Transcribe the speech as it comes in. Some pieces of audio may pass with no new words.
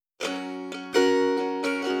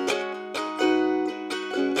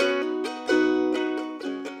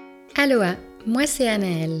Aloha, moi c'est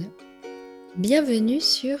Anaëlle. Bienvenue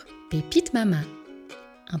sur Pépite Mama,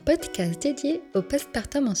 un podcast dédié au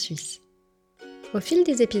postpartum en Suisse. Au fil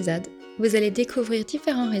des épisodes, vous allez découvrir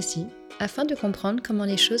différents récits afin de comprendre comment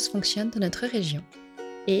les choses fonctionnent dans notre région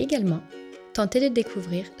et également tenter de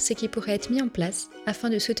découvrir ce qui pourrait être mis en place afin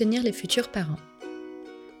de soutenir les futurs parents.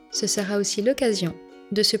 Ce sera aussi l'occasion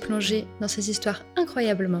de se plonger dans ces histoires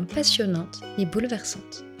incroyablement passionnantes et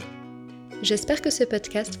bouleversantes. J'espère que ce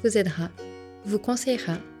podcast vous aidera, vous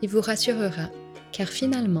conseillera et vous rassurera, car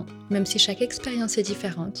finalement, même si chaque expérience est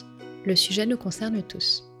différente, le sujet nous concerne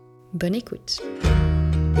tous. Bonne écoute.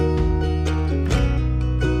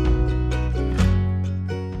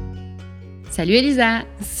 Salut Elisa.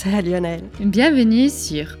 Salut Anaëlle. Bienvenue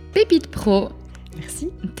sur Pépite Pro. Merci.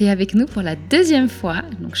 Tu es avec nous pour la deuxième fois,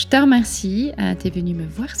 donc je te remercie. Tu es venue me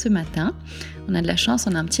voir ce matin. On a de la chance,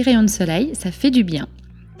 on a un petit rayon de soleil, ça fait du bien.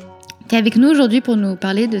 Tu es avec nous aujourd'hui pour nous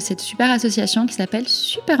parler de cette super association qui s'appelle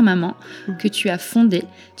Super Maman, que tu as fondée.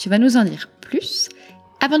 Tu vas nous en dire plus.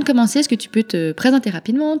 Avant de commencer, est-ce que tu peux te présenter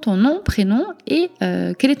rapidement ton nom, prénom et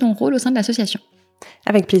quel est ton rôle au sein de l'association ?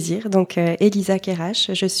 Avec plaisir. Donc, Elisa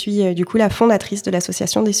Kerash, je suis du coup la fondatrice de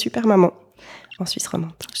l'association des Super Mamans en Suisse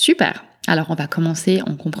romande. Super. Alors, on va commencer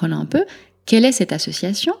en comprenant un peu quelle est cette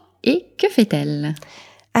association et que fait-elle ?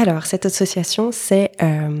 Alors, cette association, c'est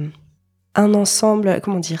un ensemble,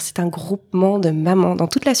 c'est un groupement de mamans dans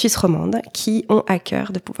toute la Suisse romande qui ont à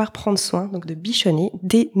cœur de pouvoir prendre soin, donc de bichonner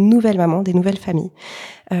des nouvelles mamans, des nouvelles familles.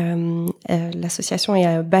 L'association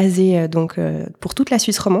est basée pour toute la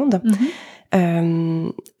Suisse romande.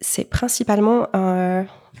 C'est principalement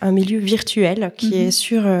un milieu virtuel qui est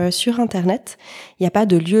sur Internet. Il n'y a pas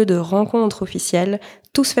de lieu de rencontre officiel.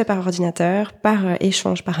 Tout se fait par ordinateur, par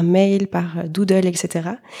échange, par mail, par doodle, etc.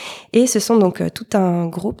 Et ce sont donc tout un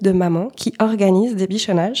groupe de mamans qui organisent des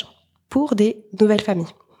bichonnages pour des nouvelles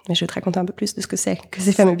familles. Mais je vais te raconter un peu plus de ce que c'est que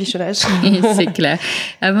ces fameux bichonnages. C'est clair.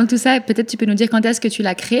 Avant tout ça, peut-être tu peux nous dire quand est-ce que tu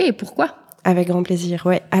l'as créée et pourquoi ? Avec grand plaisir,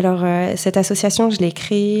 ouais. Alors, cette association, je l'ai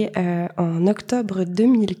créée en octobre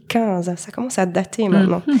 2015. Ça commence à dater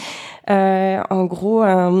maintenant. En gros,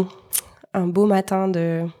 un beau matin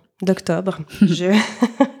d'octobre,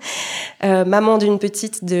 maman d'une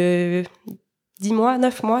petite de 10 mois,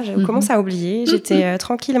 9 mois, je commence à oublier. J'étais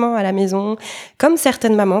tranquillement à la maison. Comme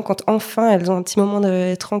certaines mamans, quand enfin elles ont un petit moment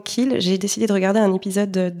de tranquille, j'ai décidé de regarder un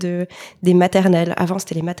épisode des maternelles. Avant,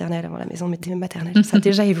 c'était les maternelles avant la maison, mais des maternelles. Ça a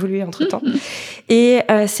déjà évolué entre-temps. Et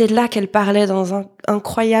c'est là qu'elle parlait dans un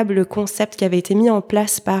incroyable concept qui avait été mis en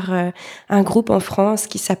place par un groupe en France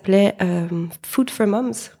qui s'appelait Food for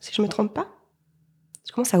Moms, si je me trompe pas.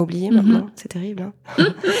 Je commence à oublier maintenant, c'est terrible.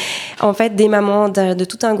 En fait, des mamans de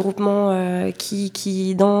tout un groupement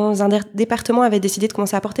qui dans un département, avaient décidé de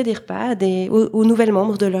commencer à apporter des repas aux nouvelles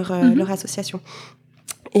membres de leur association.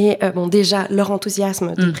 Et déjà, leur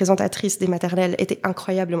enthousiasme des présentatrices des maternelles était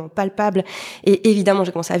incroyablement palpable. Et évidemment,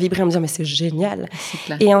 j'ai commencé à vibrer en me disant « mais c'est génial !»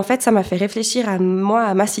 Et en fait, ça m'a fait réfléchir à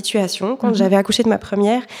ma situation. Quand j'avais accouché de ma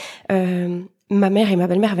première, ma mère et ma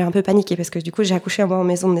belle-mère avaient un peu paniqué parce que du coup, j'ai accouché en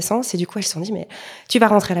maison de naissance et du coup, elles se sont dit « mais tu vas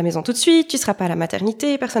rentrer à la maison tout de suite, tu seras pas à la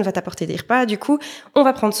maternité, personne va t'apporter des repas, du coup, on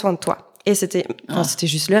va prendre soin de toi. » Et c'était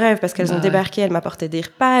juste le rêve parce qu'elles ont débarqué, elles m'apportaient des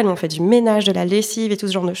repas, elles m'ont fait du ménage, de la lessive et tout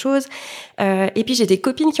ce genre de choses. Et puis j'ai des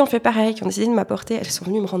copines qui ont fait pareil, qui ont décidé de m'apporter. Elles sont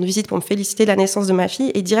venues me rendre visite pour me féliciter de la naissance de ma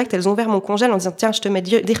fille et direct elles ont ouvert mon congèle en disant tiens je te mets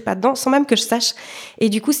des repas dedans sans même que je sache. Et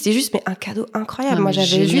du coup c'était juste un cadeau incroyable. Moi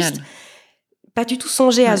j'avais juste pas du tout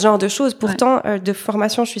songé à ce genre de choses. Pourtant, de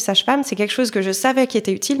formation, je suis sage-femme. C'est quelque chose que je savais qui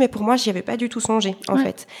était utile, mais pour moi, j'y avais pas du tout songé, en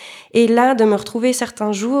fait. Et là, de me retrouver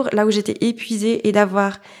certains jours, là où j'étais épuisée et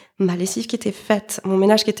d'avoir ma lessive qui était faite, mon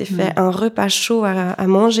ménage qui était fait, un repas chaud à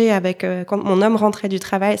manger avec, quand mon homme rentrait du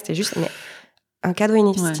travail, c'était juste un cadeau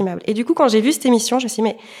inestimable. Et du coup, quand j'ai vu cette émission, je me suis dit,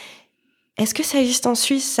 mais est-ce que ça existe en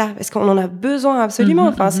Suisse, ça ? Parce qu'on en a besoin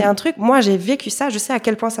absolument. C'est un truc, moi, j'ai vécu ça, je sais à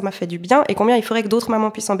quel point ça m'a fait du bien et combien il faudrait que d'autres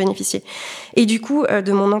mamans puissent en bénéficier. Et du coup,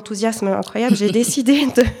 de mon enthousiasme incroyable, j'ai décidé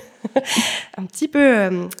un petit peu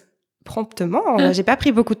promptement, j'ai pas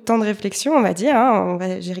pris beaucoup de temps de réflexion, on va dire.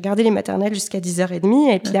 J'ai regardé les maternelles jusqu'à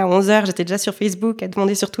 10h30 et puis à 11h, j'étais déjà sur Facebook à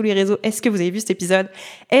demander sur tous les réseaux, est-ce que vous avez vu cet épisode ?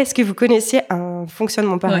 Est-ce que vous connaissiez un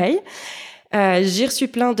fonctionnement pareil ? J'ai reçu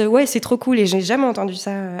plein de c'est trop cool et j'ai jamais entendu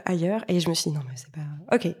ça ailleurs et je me suis dit non mais c'est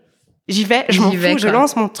pas ok, j'y vais, je m'en fous, je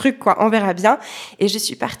lance mon truc on verra bien. Et je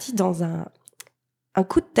suis partie dans un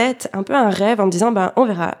coup de tête, un peu un rêve en me disant on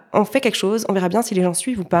verra, on fait quelque chose, on verra bien si les gens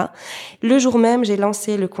suivent ou pas. Le jour même, j'ai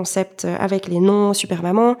lancé le concept avec les noms super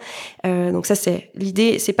mamans. Donc ça c'est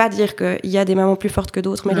l'idée, c'est pas dire qu'il y a des mamans plus fortes que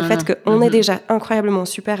d'autres, mais le fait qu'on est déjà incroyablement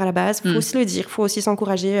super à la base, faut se le dire, faut aussi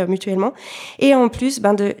s'encourager mutuellement. Et en plus,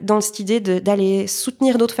 dans cette idée d'aller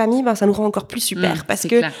soutenir d'autres familles, ça nous rend encore plus super parce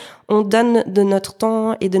que clair. On donne de notre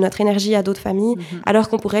temps et de notre énergie à d'autres familles, alors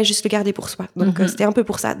qu'on pourrait juste le garder pour soi. Donc c'était un peu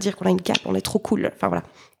pour ça, dire qu'on a une cape, on est trop cool. Enfin voilà.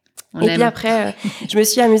 Puis après, je me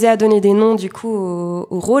suis amusée à donner des noms du coup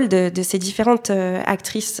au rôle de ces différentes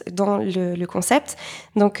actrices dans le concept.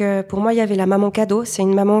 Donc pour moi, il y avait la maman cadeau. C'est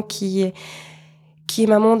une maman qui est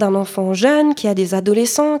maman d'un enfant jeune, qui a des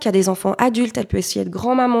adolescents, qui a des enfants adultes. Elle peut aussi être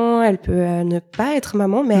grand-maman, elle peut ne pas être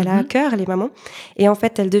maman, mais elle a à cœur les mamans. Et en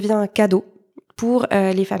fait, elle devient un cadeau pour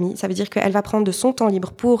les familles. Ça veut dire qu'elle va prendre de son temps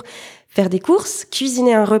libre pour faire des courses,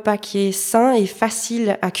 cuisiner un repas qui est sain et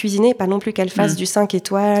facile à cuisiner, pas non plus qu'elle fasse du 5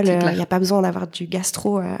 étoiles, il n'y a pas besoin d'avoir du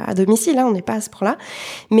gastro à domicile, on n'est pas à ce point-là,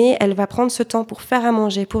 mais elle va prendre ce temps pour faire à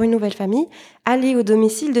manger pour une nouvelle famille, aller au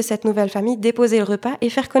domicile de cette nouvelle famille, déposer le repas et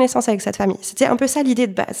faire connaissance avec cette famille. C'était un peu ça l'idée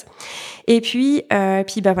de base. Et puis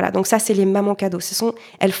voilà, donc ça c'est les mamans cadeaux.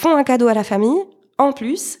 Elles font un cadeau à la famille, en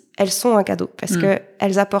plus, elles sont un cadeau parce que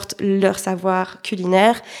elles apportent leur savoir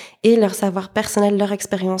culinaire et leur savoir personnel, leur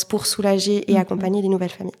expérience pour soulager et accompagner les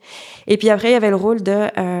nouvelles familles. Et puis après, il y avait le rôle de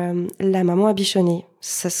la maman à bichonner.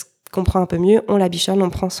 Ça se comprend un peu mieux. On la bichonne,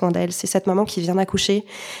 on prend soin d'elle. C'est cette maman qui vient d'accoucher,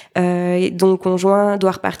 dont le conjoint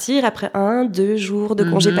doit repartir après 1-2 jours de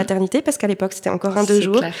congé paternité parce qu'à l'époque, c'était encore 1-2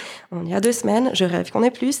 jours. Clair. On est à 2 semaines. Je rêve qu'on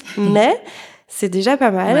ait plus, mais c'est déjà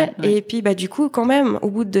pas mal. Ouais. Et puis, du coup, quand même, au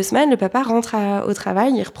bout de 2 semaines, le papa rentre au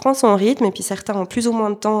travail, il reprend son rythme, et puis certains ont plus ou moins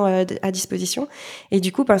de temps à disposition. Et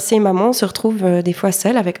du coup, ces mamans se retrouvent des fois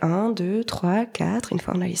seules avec 1, 2, 3, 4, une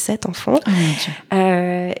fois on a eu 7 enfants.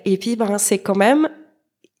 Et puis, c'est quand même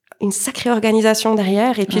une sacrée organisation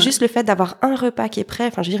derrière. Et puis, juste le fait d'avoir un repas qui est prêt,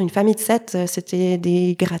 enfin, je veux dire, une famille de 7, c'était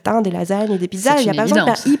des gratins, des lasagnes et des pizzas. Il n'y a pas besoin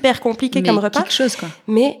de faire hyper compliqué comme repas. Quelque chose, quoi.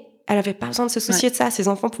 Mais elle avait pas besoin de se soucier de ça. Ses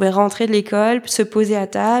enfants pouvaient rentrer de l'école, se poser à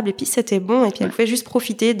table, et puis c'était bon. Et puis elle pouvait juste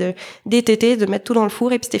profiter des tétés, de mettre tout dans le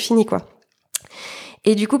four, et puis c'était fini, quoi.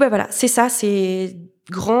 Et du coup, voilà, c'est ça, c'est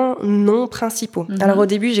grands noms principaux. Alors au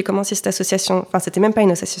début, j'ai commencé cette association, enfin c'était même pas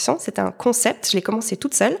une association, c'était un concept, je l'ai commencé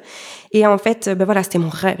toute seule. Et en fait, voilà, c'était mon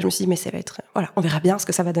rêve. Je me suis dit, mais ça va être, voilà, on verra bien ce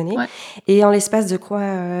que ça va donner. Et en l'espace de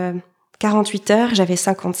 48 heures, j'avais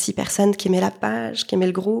 56 personnes qui aimaient la page, qui aimaient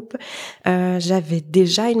le groupe. J'avais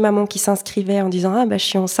déjà une maman qui s'inscrivait en disant je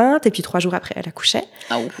suis enceinte, et puis 3 jours après elle accouchait.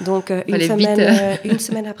 Donc une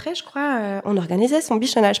semaine après, je crois, on organisait son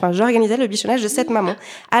bichonnage. Enfin, j'organisais le bichonnage de cette maman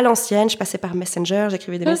à l'ancienne. Je passais par Messenger,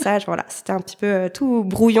 j'écrivais des messages. Voilà, c'était un petit peu tout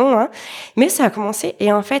brouillon, mais ça a commencé,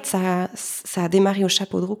 et en fait ça a démarré au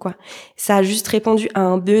chapeau de roue, quoi. Ça a juste répondu à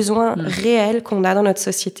un besoin réel qu'on a dans notre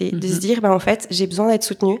société, de se dire en fait j'ai besoin d'être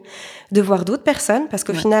soutenue, de voir d'autres personnes, parce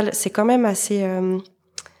qu'au final, c'est quand même assez...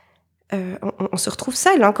 on se retrouve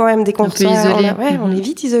seul, quand même, dès qu'on on est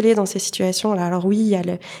vite isolé dans ces situations-là. Alors oui, il y a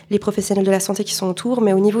les professionnels de la santé qui sont autour,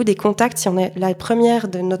 mais au niveau des contacts, si on est la première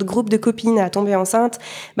de notre groupe de copines à tomber enceinte,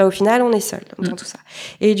 au final, on est seul dans tout ça.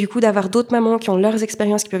 Et du coup, d'avoir d'autres mamans qui ont leurs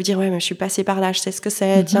expériences, qui peuvent dire « mais je suis passée par là, je sais ce que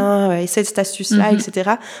c'est, tiens, essaie cette astuce-là,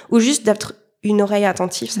 etc. » Ou juste d'être une oreille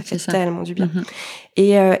attentive, ça fait tellement du bien.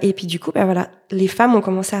 Et puis du coup, voilà, les femmes ont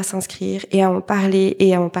commencé à s'inscrire et à en parler.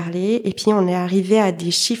 Et puis on est arrivé à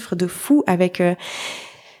des chiffres de fou avec la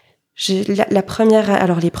première.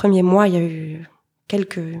 Alors les premiers mois, il y a eu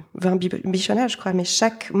quelques 20 bichonnages, je crois, mais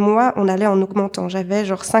chaque mois, on allait en augmentant. J'avais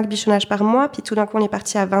 5 bichonnages par mois, puis tout d'un coup, on est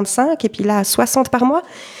parti à 25, et puis là, à 60 par mois.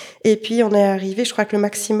 Et puis, on est arrivé, je crois que le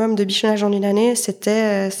maximum de bichonnage en une année,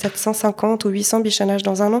 c'était 750 ou 800 bichonnages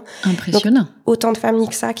dans un an. Impressionnant. Donc, autant de familles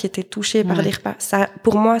que ça qui étaient touchées par des repas. Ça,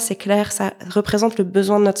 pour moi, c'est clair, ça représente le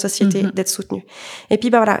besoin de notre société d'être soutenue. Et puis,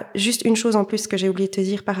 voilà, juste une chose en plus que j'ai oublié de te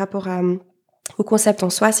dire par rapport au concept en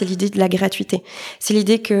soi, c'est l'idée de la gratuité. C'est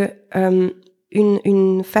l'idée que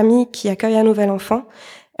une famille qui accueille un nouvel enfant,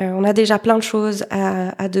 on a déjà plein de choses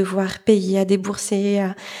à devoir payer, à débourser,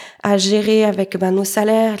 à gérer avec nos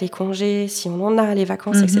salaires, les congés, si on en a, les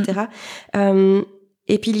vacances, etc.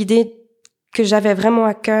 Et puis l'idée que j'avais vraiment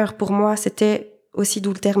à cœur pour moi, c'était aussi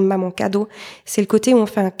d'où le terme maman cadeau. C'est le côté où on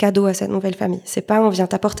fait un cadeau à cette nouvelle famille. C'est pas on vient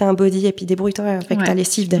t'apporter un body et puis débrouille-toi avec ta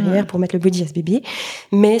lessive derrière pour mettre le body à ce bébé.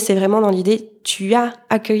 Mais c'est vraiment dans l'idée, tu as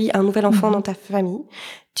accueilli un nouvel enfant dans ta famille.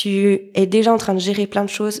 Tu es déjà en train de gérer plein de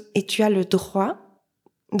choses et tu as le droit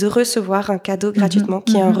de recevoir un cadeau gratuitement,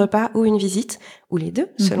 qui est un repas ou une visite, ou les deux,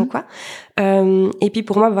 selon quoi. Et puis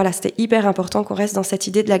pour moi, voilà, c'était hyper important qu'on reste dans cette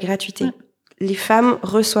idée de la gratuité. les femmes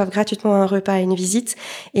reçoivent gratuitement un repas et une visite,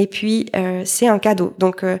 et puis c'est un cadeau.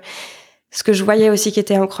 Donc ce que je voyais aussi qui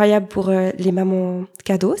était incroyable pour les mamans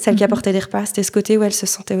cadeaux, celles qui apportaient des repas, c'était ce côté où elles se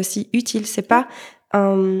sentaient aussi utiles. C'est pas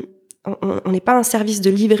on n'est pas un service de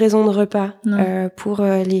livraison de repas pour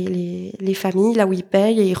les familles, là où ils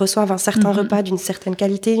payent et ils reçoivent un certain repas d'une certaine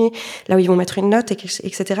qualité, là où ils vont mettre une note,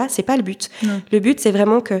 etc. C'est pas le but. Non. Le but, c'est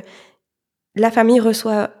vraiment que la famille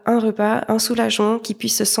reçoit un repas, un soulagement, qui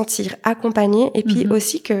puisse se sentir accompagné, et puis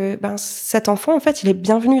aussi que cet enfant, en fait, il est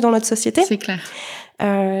bienvenu dans notre société. C'est clair.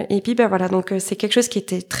 Et puis voilà, donc c'est quelque chose qui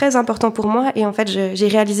était très important pour moi, et en fait j'ai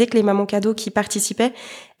réalisé que les mamans cadeaux qui participaient,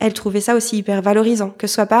 elles trouvaient ça aussi hyper valorisant, que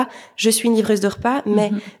ce soit pas je suis une livreuse de repas, mais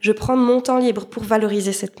je prends mon temps libre pour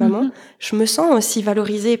valoriser cette maman. Je me sens aussi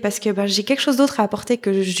valorisée parce que j'ai quelque chose d'autre à apporter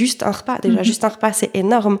que juste un repas. Déjà juste un repas, c'est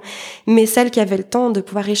énorme, mais celle qui avait le temps de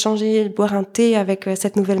pouvoir échanger, boire un thé avec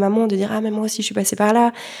cette nouvelle maman, de dire ah mais moi aussi je suis passée par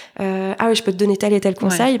là, ah oui je peux te donner tel et tel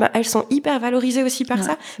conseil, elles sont hyper valorisées aussi par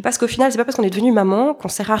ça, parce qu'au final c'est pas parce qu'on est devenu maman qu'on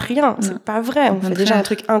sert à rien, c'est pas vrai. On fait déjà un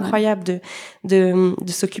truc incroyable de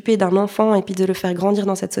s'occuper d'un enfant et puis de le faire grandir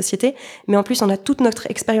dans cette société, mais en plus on a toute notre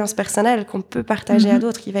expérience personnelle qu'on peut partager à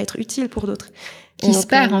d'autres, qui va être utile pour d'autres. Qui se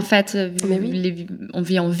perd en fait. On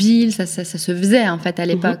vit en ville, ça se faisait en fait à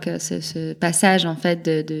l'époque, ce passage en fait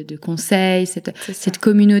de conseils, cette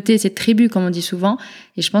communauté, cette tribu comme on dit souvent.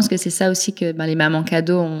 Et je pense que c'est ça aussi que les mamans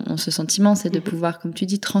cadeaux ont ce sentiment, c'est de pouvoir, comme tu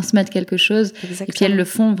dis, transmettre quelque chose. Exactement. Et puis elles le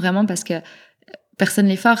font vraiment parce que personne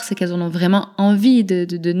les force, c'est qu'elles en ont vraiment envie de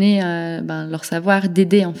donner leur savoir,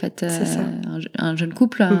 d'aider en fait un jeune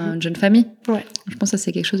couple, une jeune famille. Ouais. Je pense que ça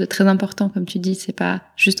c'est quelque chose de très important, comme tu dis, c'est pas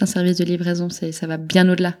juste un service de livraison, ça va bien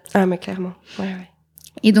au-delà. Ah mais clairement. Ouais.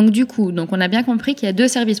 Et donc du coup, on a bien compris qu'il y a 2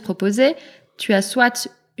 services proposés. Tu as soit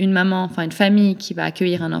une famille qui va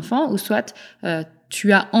accueillir un enfant, ou soit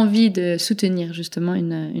tu as envie de soutenir justement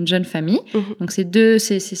une jeune famille. Donc c'est deux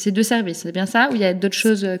services, c'est bien ça, ou il y a d'autres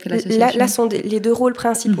choses que l'association? Là sont les 2 rôles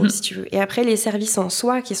principaux, si tu veux. Et après, les services en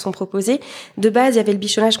soi qui sont proposés, de base, il y avait le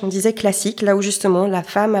bichonnage qu'on disait classique, là où justement la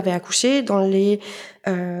femme avait accouché. Dans les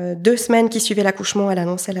 2 semaines qui suivaient l'accouchement, elle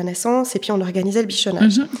annonçait la naissance, et puis on organisait le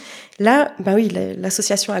bichonnage. Là,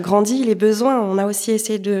 l'association a grandi, les besoins, on a aussi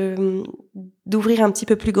essayé d'ouvrir un petit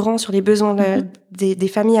peu plus grand sur les besoins des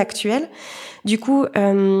familles actuelles. Du coup,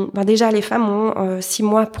 déjà, les femmes ont 6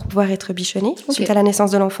 mois pour pouvoir être bichonnées. Suite à la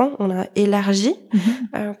naissance de l'enfant, on a élargi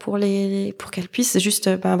pour qu'elles puissent juste,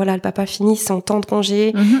 le papa finit son temps de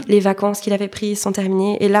congé, les vacances qu'il avait prises sont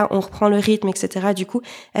terminées, et là, on reprend le rythme, etc. Du coup,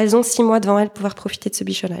 elles ont 6 mois devant elles pour pouvoir profiter de ce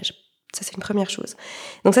bichonnage. Ça, c'est une première chose.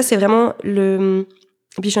 Donc ça, c'est vraiment le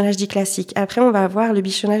bichonnage dit classique. Après, on va avoir le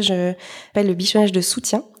bichonnage, appelle le bichonnage de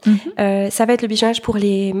soutien. Ça va être le bichonnage pour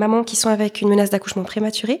les mamans qui sont avec une menace d'accouchement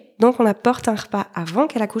prématuré. Donc, on apporte un repas avant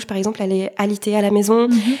qu'elle accouche. Par exemple, elle est alitée à la maison.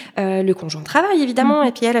 Le conjoint travaille, évidemment.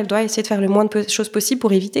 Et puis, elle doit essayer de faire le moins de choses possible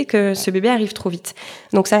pour éviter que ce bébé arrive trop vite.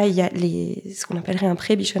 Donc, ça, il y a ce qu'on appellerait un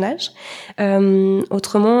pré-bichonnage.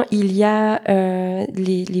 Autrement, il y a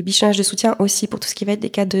les bichonnages de soutien aussi pour tout ce qui va être des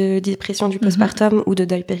cas de dépression du postpartum ou de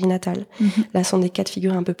deuil périnatal. Là, ce sont des cas de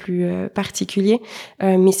figure un peu plus particuliers,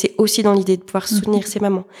 mais c'est aussi dans l'idée de pouvoir soutenir ces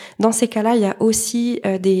mamans. Dans ces cas-là, il y a aussi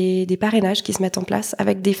des parrainages qui se mettent en place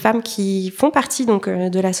avec des femmes qui font partie donc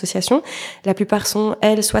de l'association. La plupart sont,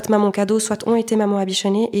 elles, soit mamans cadeaux, soit ont été mamans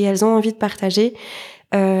abichonnées, et elles ont envie de partager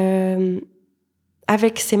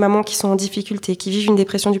avec ces mamans qui sont en difficulté, qui vivent une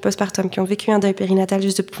dépression du postpartum, qui ont vécu un deuil périnatal,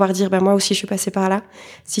 juste de pouvoir dire moi aussi je suis passée par là,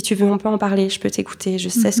 si tu veux on peut en parler, je peux t'écouter, je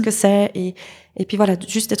sais ce que c'est, et puis voilà,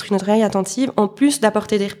 juste être une oreille attentive, en plus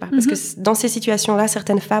d'apporter des repas, parce que dans ces situations-là,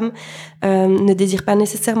 certaines femmes ne désirent pas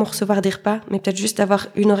nécessairement recevoir des repas, mais peut-être juste avoir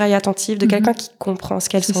une oreille attentive de quelqu'un qui comprend ce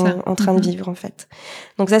qu'elles sont en train de vivre en fait.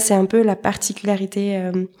 Donc ça c'est un peu la particularité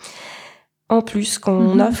en plus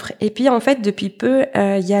qu'on offre. Et puis en fait depuis peu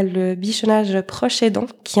il y a le bichonnage proche aidant,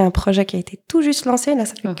 qui est un projet qui a été tout juste lancé, là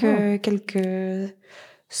ça fait que quelques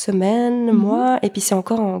semaines, mois, et puis c'est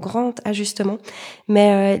encore en grand ajustement,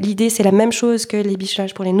 mais l'idée c'est la même chose que les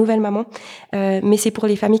bichonnages pour les nouvelles mamans, mais c'est pour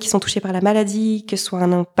les familles qui sont touchées par la maladie, que ce soit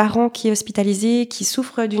un parent qui est hospitalisé, qui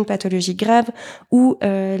souffre d'une pathologie grave, ou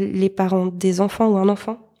les parents des enfants ou un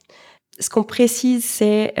enfant. Ce qu'on précise,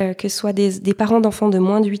 c'est que ce soit des parents d'enfants de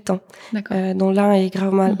moins de 8 ans, dont l'un est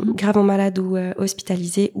gravement malade ou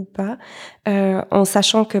hospitalisé ou pas, en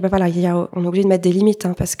sachant que on est obligé de mettre des limites,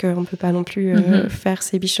 parce qu'on peut pas non plus faire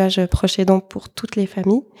ces bichonnages proches aidants pour toutes les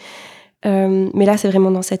familles. Mais là, c'est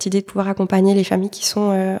vraiment dans cette idée de pouvoir accompagner les familles qui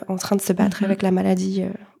sont en train de se battre avec la maladie,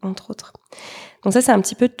 entre autres. Donc ça, c'est un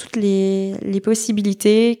petit peu toutes les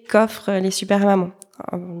possibilités qu'offrent les super mamans.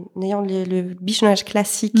 en ayant le bichonnage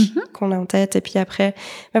classique qu'on a en tête. Et puis après,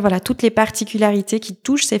 voilà, toutes les particularités qui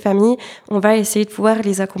touchent ces familles, on va essayer de pouvoir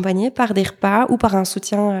les accompagner par des repas ou par un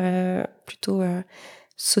soutien plutôt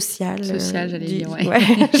social. Social, j'allais dire, ouais. Ouais,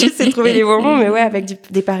 j'essaie de trouver les bons mots, mais ouais,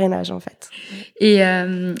 avec des parrainages, en fait.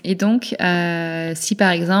 Et donc, si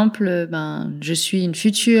par exemple, je suis une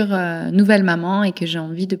future nouvelle maman et que j'ai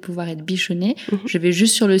envie de pouvoir être bichonnée, je vais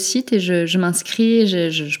juste sur le site et je m'inscris.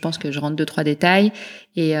 Je pense que je rentre 2-3 détails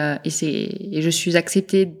et je suis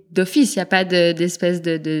acceptée d'office. Il n'y a pas d'espèce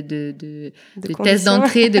de test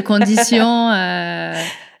d'entrée, de conditions.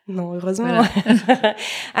 Non, heureusement. Voilà.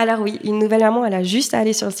 Alors oui, une nouvelle maman, elle a juste à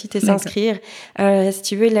aller sur le site et s'inscrire. Si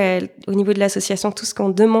tu veux, au niveau de l'association, tout ce qu'on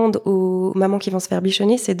demande aux mamans qui vont se faire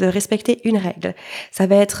bichonner, c'est de respecter une règle. Ça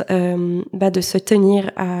va être de se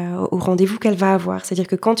tenir au rendez-vous qu'elle va avoir. C'est-à-dire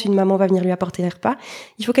que quand une maman va venir lui apporter les repas,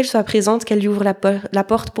 il faut qu'elle soit présente, qu'elle lui ouvre la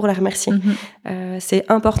porte pour la remercier. C'est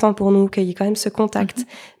important pour nous qu'il y ait quand même ce contact.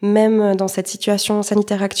 Même dans cette situation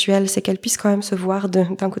sanitaire actuelle, c'est qu'elle puisse quand même se voir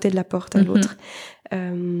d'un côté de la porte à l'autre.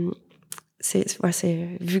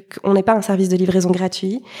 Vu qu'on n'est pas un service de livraison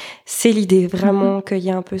gratuit, c'est l'idée vraiment qu'il y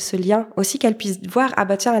ait un peu ce lien aussi, qu'elle puisse voir, ah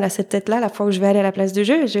bah tiens, elle a cette tête-là, la fois où je vais aller à la place de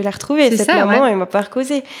jeu, je vais la retrouver, cette maman, elle m'a pas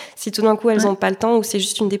causer. Si tout d'un coup elles ont pas le temps ou c'est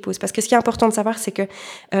juste une dépose. Parce que ce qui est important de savoir, c'est que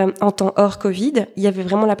en temps hors Covid, il y avait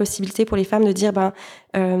vraiment la possibilité pour les femmes de dire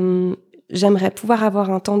j'aimerais pouvoir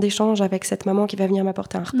avoir un temps d'échange avec cette maman qui va venir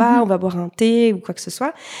m'apporter un repas, on va boire un thé ou quoi que ce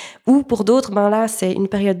soit. Ou pour d'autres, là c'est une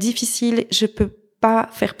période difficile, je peux pas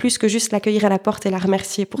faire plus que juste l'accueillir à la porte et la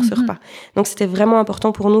remercier pour ce repas. Donc c'était vraiment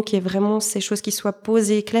important pour nous qu'il y ait vraiment ces choses qui soient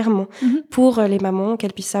posées clairement pour les mamans,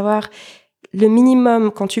 qu'elles puissent savoir le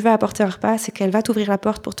minimum quand tu vas apporter un repas, c'est qu'elle va t'ouvrir la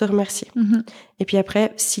porte pour te remercier. Et puis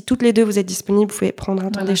après, si toutes les deux vous êtes disponibles, vous pouvez prendre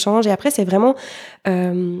un temps d'échange. Et après, c'est vraiment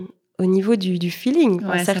au niveau du feeling.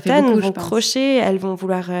 Certaines vont crocher, elles vont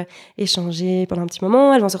vouloir échanger pendant un petit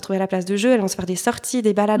moment, elles vont se retrouver à la place de jeu, elles vont se faire des sorties,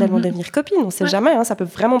 des balades, elles vont devenir copines, on sait jamais, ça peut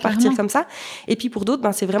vraiment partir comme ça. Et puis pour d'autres,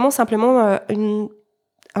 c'est vraiment simplement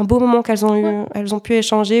un beau moment qu'elles ont eu, elles ont pu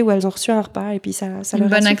échanger ou elles ont reçu un repas et puis ça une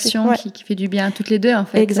bonne action qui fait du bien à toutes les deux en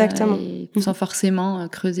fait. Exactement. Sans forcément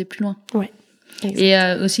creuser plus loin. Ouais. Et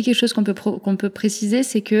aussi quelque chose qu'on peut préciser,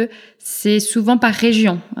 c'est que c'est souvent par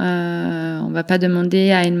région. On va pas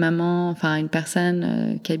demander à une maman, enfin à une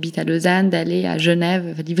personne qui habite à Lausanne d'aller à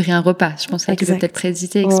Genève livrer un repas. Je pense que tu peux peut-être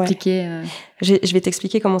préciser, expliquer. Je vais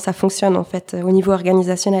t'expliquer comment ça fonctionne en fait au niveau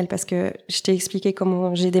organisationnel parce que je t'ai expliqué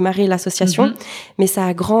comment j'ai démarré l'association, mais ça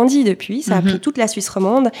a grandi depuis, ça a pris toute la Suisse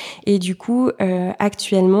romande et du coup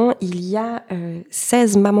actuellement il y a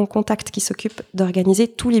 16 mamans contacts qui s'occupent d'organiser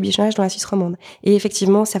tous les bichonnages dans la Suisse romande. Et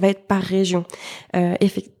effectivement, ça va être par région.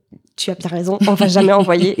 Tu as bien raison, on va jamais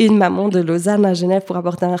envoyer une maman de Lausanne à Genève pour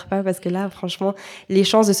apporter un repas parce que là, franchement, les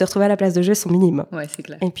chances de se retrouver à la place de jeu sont minimes. Ouais, c'est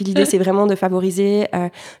clair. Et puis l'idée, c'est vraiment de favoriser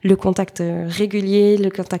le contact régulier, le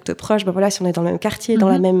contact proche. Si on est dans le même quartier, dans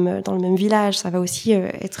le même village, ça va aussi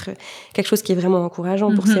être quelque chose qui est vraiment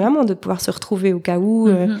encourageant pour ces mamans de pouvoir se retrouver au cas où.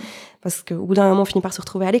 Parce qu'au bout d'un moment, on finit par se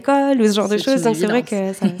retrouver à l'école ou ce genre de choses. Donc, c'est vrai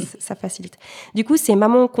que ça facilite. Du coup, ces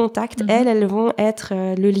mamans contact, elles vont être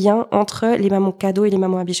le lien entre les mamans cadeaux et les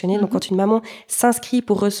mamans bichonnées. Donc, quand une maman s'inscrit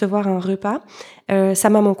pour recevoir un repas, sa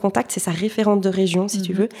maman contact, c'est sa référente de région, si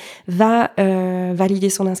tu veux, va valider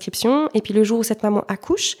son inscription. Et puis, le jour où cette maman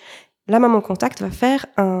accouche, la maman contact va faire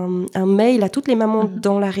un mail à toutes les mamans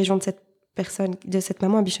dans la région de cette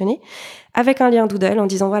maman bichonnée, avec un lien Doodle en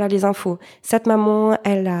disant voilà les infos. Cette maman,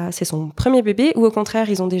 c'est son premier bébé, ou au contraire,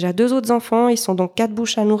 ils ont déjà 2 autres enfants, ils sont donc 4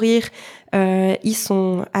 bouches à nourrir, ils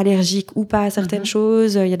sont allergiques ou pas à certaines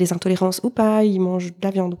choses, il y a des intolérances ou pas, ils mangent de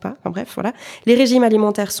la viande ou pas, enfin bref, voilà. Les régimes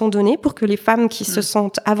alimentaires sont donnés pour que les femmes qui se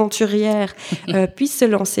sentent aventurières puissent se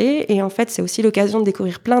lancer, et en fait, c'est aussi l'occasion de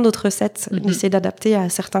découvrir plein d'autres recettes, d'essayer d'adapter à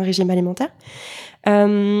certains régimes alimentaires.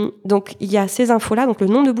 Donc il y a ces infos-là, donc le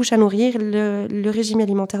nombre de bouches à nourrir, le régime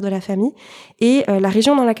alimentaire de la famille et la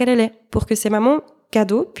région dans laquelle elle est, pour que ces mamans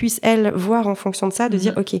cadeaux puissent elles voir en fonction de ça, de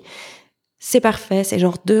dire ok, c'est parfait, c'est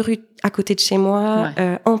genre 2 rues à côté de chez moi,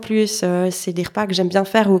 en plus c'est des repas que j'aime bien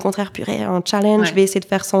faire, ou au contraire purée, un challenge, je vais essayer de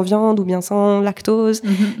faire sans viande ou bien sans lactose,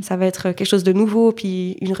 ça va être quelque chose de nouveau,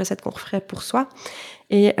 puis une recette qu'on referait pour soi.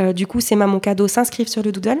 Et du coup ces mamans cadeaux s'inscrivent sur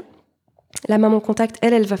le Doodle. La maman contact,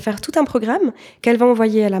 elle va faire tout un programme qu'elle va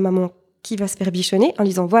envoyer à la maman qui va se faire bichonner en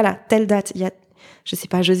disant voilà, telle date, il y a, je sais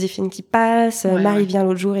pas, Joséphine qui passe, Marie vient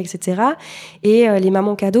l'autre jour, etc. Et les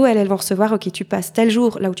mamans cadeaux, elles vont recevoir, ok, tu passes tel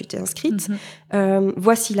jour là où tu t'es inscrite,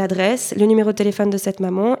 voici l'adresse, le numéro de téléphone de cette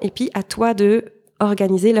maman, et puis à toi de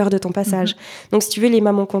organiser l'heure de ton passage. Donc, si tu veux, les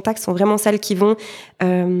mamans contact sont vraiment celles qui vont...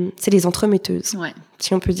 c'est les entremetteuses,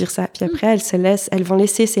 si on peut dire ça. Puis après, elles vont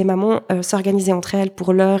laisser ces mamans s'organiser entre elles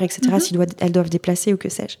pour l'heure, etc., si elles doivent déplacer ou que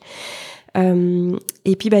sais-je.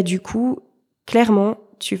 Et puis, du coup, clairement,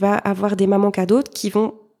 tu vas avoir des mamans cadeaux qui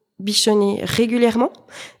vont bichonner régulièrement,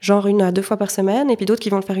 genre 1 à 2 fois par semaine, et puis d'autres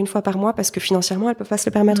qui vont le faire 1 fois par mois parce que financièrement elles peuvent pas se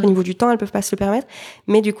le permettre, au niveau du temps elles peuvent pas se le permettre,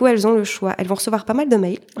 mais du coup elles ont le choix. Elles vont recevoir pas mal de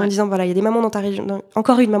mails en disant voilà, il y a des mamans dans ta région,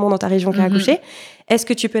 encore une maman dans ta région qui a accouché, est-ce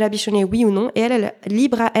que tu peux la bichonner, oui ou non? Et elle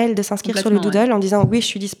libre à elle de s'inscrire sur le doodle en disant oui je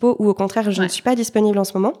suis dispo, ou au contraire je ne suis pas disponible en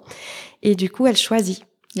ce moment, et du coup elle choisit.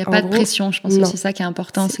 Il n'y a pas de pression, je pense que c'est ça qui est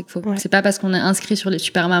important, c'est que c'est pas parce qu'on est inscrit sur les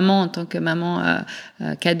super mamans en tant que maman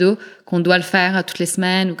cadeau qu'on doit le faire toutes les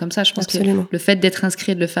semaines ou comme ça. Je pense que le fait d'être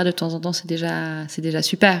inscrit et de le faire de temps en temps, c'est déjà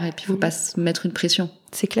super. Et puis, il faut pas se mettre une pression.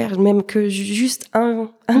 C'est clair, même que juste un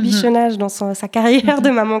bichonnage dans sa carrière de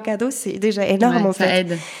maman cadeau, c'est déjà énorme en fait. Ça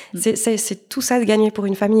aide. C'est tout ça de gagner pour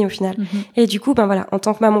une famille au final. Et du coup, voilà, en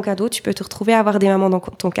tant que maman cadeau, tu peux te retrouver à avoir des mamans dans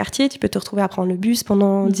ton quartier, tu peux te retrouver à prendre le bus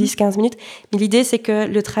pendant 10-15 minutes. Mais l'idée, c'est que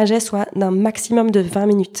le trajet soit d'un maximum de 20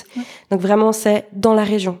 minutes. Donc vraiment, c'est dans la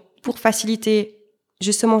région pour faciliter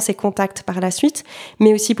justement ces contacts par la suite,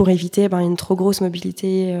 mais aussi pour éviter une trop grosse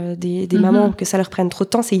mobilité des mamans, que ça leur prenne trop de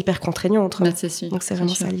temps, c'est hyper contraignant entre eux. Donc c'est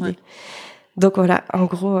vraiment ça l'idée. Ouais. Donc voilà, en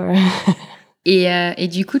gros... Et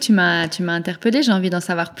du coup, tu m'as interpellée, j'ai envie d'en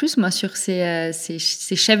savoir plus, moi, sur ces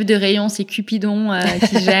chefs de rayon, ces cupidons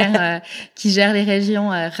qui gèrent les régions.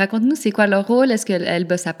 Raconte-nous, c'est quoi leur rôle? Est-ce qu'elles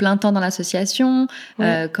bossent à plein temps dans l'association?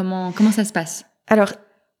 Comment ça se passe? Alors,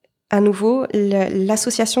 à nouveau,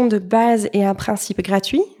 l'association de base est un principe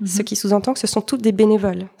gratuit, ce qui sous-entend que ce sont toutes des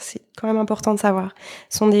bénévoles. C'est quand même important de savoir.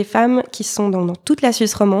 Ce sont des femmes qui sont dans toute la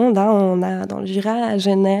Suisse romande. On a dans le Jura, à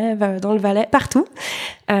Genève, dans le Valais, partout.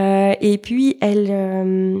 Et puis,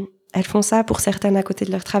 elles font ça pour certaines à côté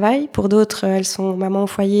de leur travail. Pour d'autres, elles sont mamans au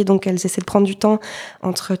foyer, donc elles essaient de prendre du temps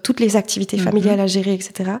entre toutes les activités familiales à gérer,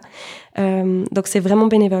 etc. Donc c'est vraiment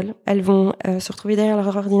bénévole. Elles vont se retrouver derrière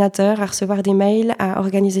leur ordinateur, à recevoir des mails, à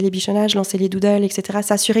organiser les bichonnages, lancer les doodles, etc.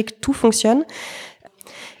 S'assurer que tout fonctionne.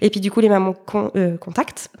 Et puis du coup, les mamans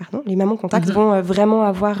contact vont vraiment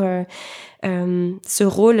avoir ce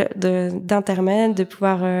rôle d'intermède, de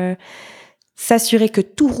pouvoir... s'assurer que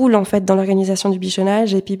tout roule en fait dans l'organisation du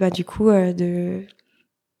bichonnage, et puis du coup de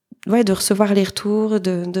recevoir les retours,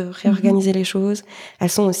 de réorganiser les choses.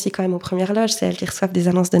 Elles sont aussi quand même aux premières loges, c'est elles qui reçoivent des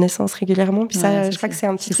annonces de naissance régulièrement, puis ça je crois que c'est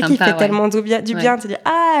un petit truc sympa, qui fait tellement du bien, tu dis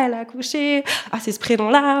elle a accouché, c'est ce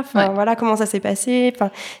prénom-là, voilà comment ça s'est passé,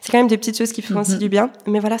 c'est quand même des petites choses qui font aussi du bien,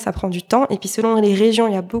 mais voilà, ça prend du temps, et puis selon les régions,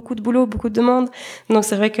 il y a beaucoup de boulot, beaucoup de demandes, donc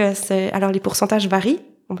c'est vrai que alors les pourcentages varient.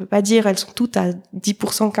 On peut pas dire elles sont toutes à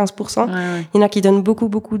 10%, 15%. Il y en a qui donnent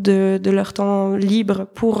beaucoup de leur temps libre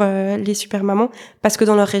pour les super mamans, parce que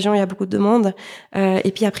dans leur région, il y a beaucoup de demandes. Et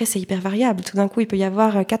puis après, c'est hyper variable. Tout d'un coup, il peut y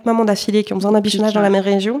avoir 4 mamans d'affilée qui ont besoin d'un bichonnage dans la même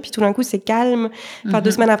région, puis tout d'un coup, c'est calme.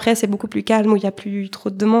 2 semaines après, c'est beaucoup plus calme, où il y a plus trop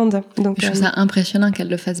de demandes. Donc, je trouve ça impressionnant qu'elles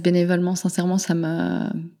le fassent bénévolement. Sincèrement, ça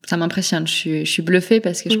m'impressionne. Je suis bluffée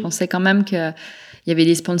parce que je pensais quand même qu'il y avait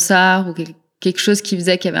des sponsors ou quelque chose qui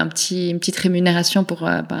faisait qu'il y avait une petite rémunération pour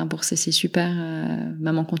ces super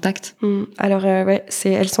mamans contact. Alors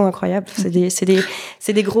elles sont incroyables,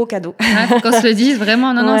 c'est des gros cadeaux. Faut qu'on se le dise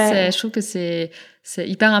vraiment. Non, je trouve que c'est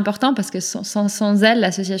hyper important parce que sans elles,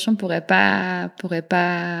 l'association pourrait pas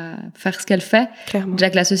faire ce qu'elle fait. Clairement.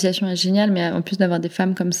 Déjà que l'association est géniale, mais en plus d'avoir des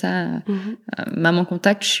femmes comme ça, maman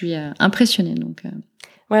contact, je suis impressionnée. Donc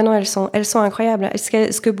Ouais, non, elles sont incroyables.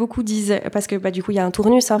 Ce que beaucoup disent, parce que du coup il y a un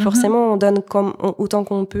tournus, forcément on donne autant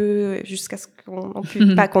qu'on peut jusqu'à ce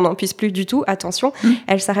qu'on n'en puisse plus du tout. Attention,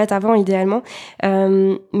 elles s'arrêtent avant idéalement.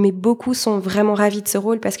 Mais beaucoup sont vraiment ravis de ce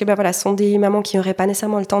rôle parce que ce sont des mamans qui n'auraient pas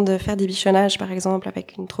nécessairement le temps de faire des bichonnages, par exemple,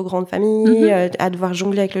 avec une trop grande famille, à devoir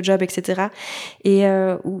jongler avec le job, etc. Et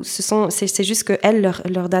c'est juste que elles,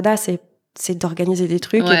 leur dada, c'est d'organiser des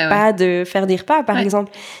trucs et pas de faire des repas, par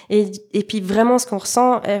exemple. Et puis vraiment, ce qu'on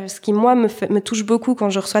ressent, ce qui, moi, me touche beaucoup quand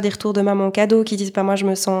je reçois des retours de mamans cadeaux qui disent, moi, je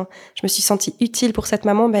me suis sentie utile pour cette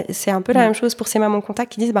maman, c'est un peu la même chose pour ces mamans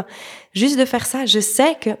contact qui disent, juste de faire ça, je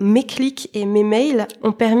sais que mes clics et mes mails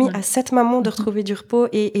ont permis à cette maman de retrouver du repos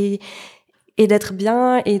et d'être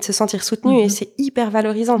bien et de se sentir soutenue, et c'est hyper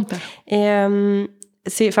valorisant. Et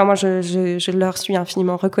moi, je leur suis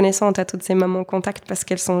infiniment reconnaissante à toutes ces mamans contact parce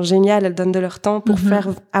qu'elles sont géniales, elles donnent de leur temps pour faire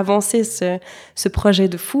avancer ce projet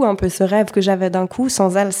de fou, un peu ce rêve que j'avais d'un coup.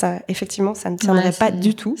 Sans elles, effectivement, ça ne tiendrait pas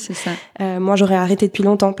du tout. C'est ça. Moi, j'aurais arrêté depuis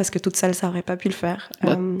longtemps parce que toute seule, ça aurait pas pu le faire.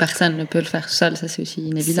 Personne ne peut le faire seul, ça c'est aussi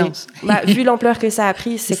une évidence. Vu l'ampleur que ça a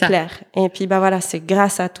pris, c'est clair. Et puis, voilà, c'est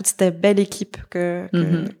grâce à toute cette belle équipe que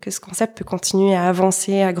ce concept peut continuer à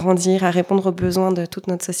avancer, à grandir, à répondre aux besoins de toute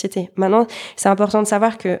notre société. Maintenant, c'est important de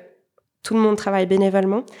savoir que tout le monde travaille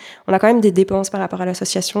bénévolement. On a quand même des dépenses par rapport à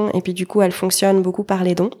l'association et puis du coup, elle fonctionne beaucoup par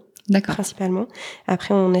les dons. D'accord. Principalement.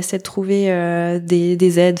 Après, on essaie de trouver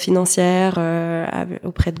des aides financières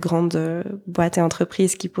auprès de grandes boîtes et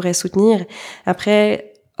entreprises qui pourraient soutenir. Après,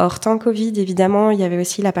 hors temps Covid, évidemment, il y avait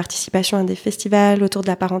aussi la participation à des festivals autour de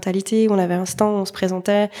la parentalité où on avait un stand, on se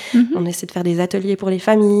présentait, on essaie de faire des ateliers pour les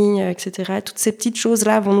familles, etc. Toutes ces petites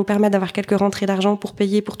choses-là vont nous permettre d'avoir quelques rentrées d'argent pour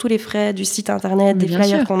payer pour tous les frais du site internet, des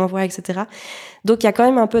flyers qu'on envoie, etc. Donc, il y a quand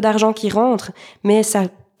même un peu d'argent qui rentre, mais ça,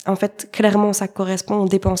 en fait, clairement, ça correspond aux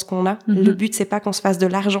dépenses qu'on a. Le but, c'est pas qu'on se fasse de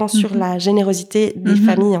l'argent sur la générosité des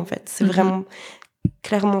familles, en fait. C'est vraiment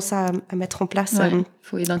clairement ça à mettre en place.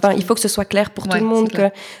 Il faut que ce soit clair pour tout le monde que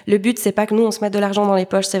le but, c'est pas que nous, on se mette de l'argent dans les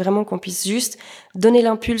poches, c'est vraiment qu'on puisse juste donner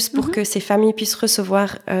l'impulse pour que ces familles puissent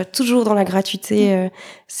recevoir toujours dans la gratuité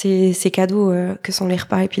ces cadeaux que sont les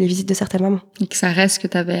repas et puis les visites de certaines mamans. Et que ça reste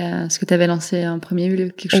ce que t'avais lancé en premier lieu,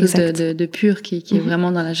 quelque chose de pur qui est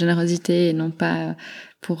vraiment dans la générosité et non pas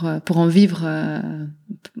pour en vivre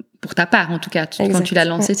pour ta part en tout cas. Quand tu l'as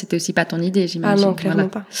lancé, c'était aussi pas ton idée, j'imagine. Ah non, clairement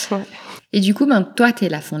pas. Ouais. Et du coup, toi, tu es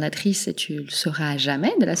la fondatrice et tu le seras à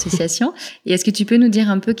jamais de l'association. Et est-ce que tu peux nous dire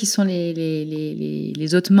un peu qui sont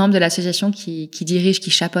les autres membres de l'association qui dirigent,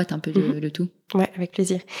 qui chapeautent un peu le tout? Ouais, avec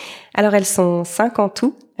plaisir. Alors, elles sont 5 en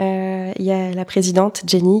tout. Il y a la présidente,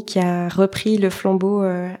 Jenny, qui a repris le flambeau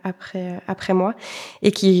après moi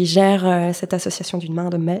et qui gère cette association d'une main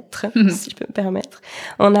de maître, si je peux me permettre.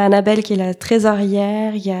 On a Annabelle qui est la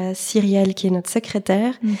trésorière, il y a Cyrielle qui est notre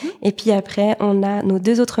secrétaire, et puis après, on a nos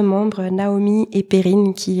 2 autres membres, Naomi et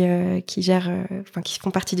Perrine, qui gèrent, qui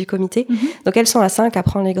font partie du comité. Donc, elles sont à 5 à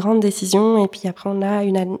prendre les grandes décisions, et puis après, on a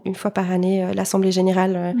une fois par année l'assemblée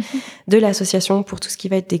générale de l'association pour tout ce qui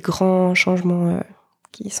va être des grands changements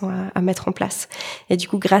qui sont à mettre en place. Et du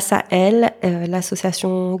coup, grâce à elles,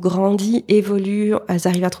 l'association grandit, évolue, elles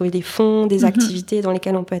arrivent à trouver des fonds, des activités dans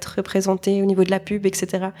lesquelles on peut être représenté au niveau de la pub,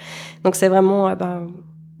 etc. Donc c'est vraiment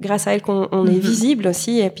grâce à elles qu'on est visible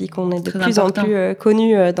aussi et puis qu'on est de plus en plus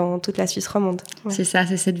connu dans toute la Suisse romande. Ouais. C'est ça,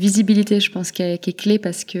 c'est cette visibilité, je pense, qui est clé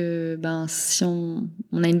parce que si on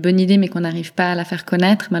a une bonne idée mais qu'on n'arrive pas à la faire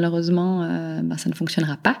connaître, malheureusement, ça ne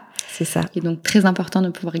fonctionnera pas. C'est ça. Et donc, très important de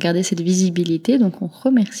pouvoir garder cette visibilité. Donc, on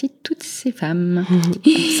remercie toutes ces femmes.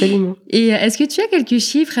 Absolument. Et est-ce que tu as quelques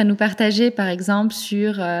chiffres à nous partager, par exemple,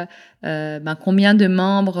 sur combien de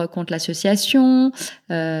membres compte l'association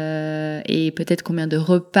et peut-être combien de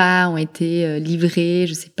repas ont été livrés,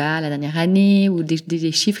 je sais pas, la dernière année ou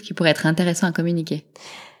des chiffres qui pourraient être intéressants à communiquer?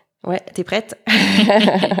 Ouais, t'es prête?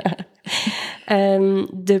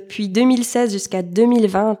 Depuis 2016 jusqu'à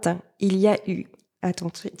 2020, il y a eu,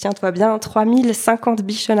 attends, tiens-toi bien, 3050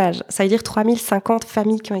 bichonnages. Ça veut dire 3050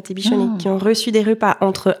 familles qui ont été bichonnées, qui ont reçu des repas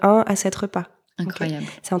entre 1 à 7 repas. Incroyable.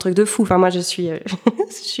 Okay. C'est un truc de fou. Enfin, moi, je suis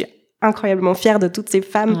incroyablement fière de toutes ces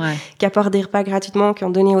femmes qui apportent des repas gratuitement, qui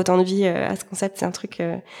ont donné autant de vie à ce concept. C'est un truc,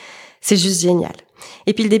 c'est juste génial.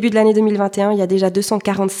 Et puis, le début de l'année 2021, il y a déjà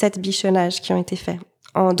 247 bichonnages qui ont été faits.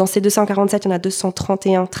 Dans ces 247, il y en a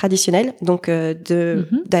 231 traditionnels, donc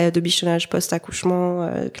de bichonnage post-accouchement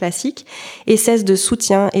classique, et 16 de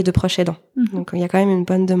soutien et de proches aidants. Donc il y a quand même une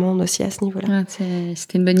bonne demande aussi à ce niveau-là.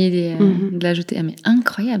 C'était une bonne idée de l'ajouter. Ah, mais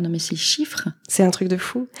incroyable, non mais ces chiffres. C'est un truc de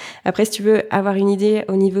fou. Après, si tu veux avoir une idée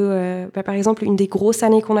au niveau, par exemple, une des grosses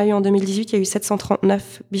années qu'on a eues en 2018, il y a eu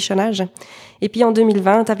 739 bichonnages. Et puis en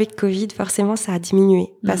 2020, avec Covid, forcément, ça a diminué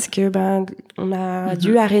parce que on a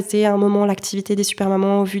dû arrêter à un moment l'activité des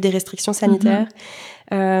super-mamans au vu des restrictions sanitaires.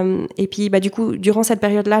 Et puis, du coup, durant cette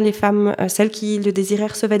période-là, les femmes, celles qui le désiraient,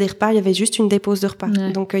 recevaient des repas. Il y avait juste une dépose de repas.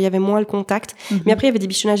 Donc, il y avait moins le contact. Mais après, il y avait des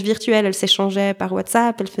bichonnages virtuels. Elles s'échangeaient par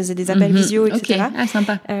WhatsApp, elles faisaient des appels visio, etc. Okay. Ah,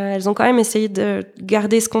 sympa. Elles ont quand même essayé de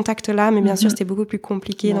garder ce contact-là, mais bien sûr, c'était beaucoup plus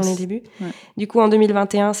compliqué dans les débuts. Ouais. Du coup, en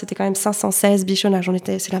 2021, c'était quand même 516 bichonnages.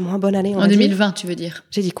 C'est la moins bonne année. En 2020, tu veux dire?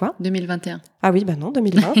 J'ai dit quoi? 2021. Ah oui, non,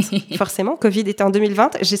 2020. Forcément, Covid était en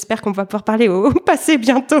 2020. J'espère qu'on va pouvoir parler au passé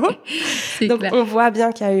bientôt. Donc, clair. On voit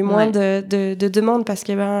bien qu'il y a eu moins de demandes parce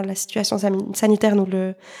que la situation sanitaire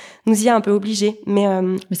nous y a un peu obligés. Mais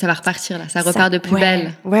ça va repartir là, ça repart de plus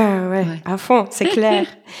belle. Ouais, à fond, c'est clair.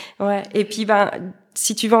 Et puis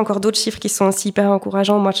si tu veux encore d'autres chiffres qui sont aussi hyper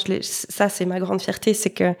encourageants, moi, ça, c'est ma grande fierté, c'est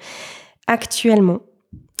que actuellement,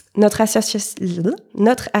 notre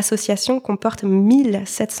association comporte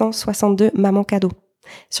 1762 mamans cadeaux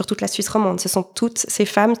sur toute la Suisse romande. Ce sont toutes ces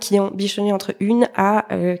femmes qui ont bichonné entre 1 à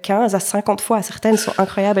 15 à 50 fois. Certaines sont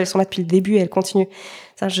incroyables, elles sont là depuis le début et elles continuent.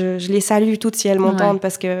 Ça, je les salue toutes si elles m'entendent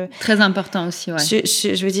parce que... Très important aussi, ouais.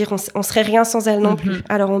 Je veux dire, on serait rien sans elles non plus.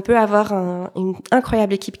 Alors, on peut avoir une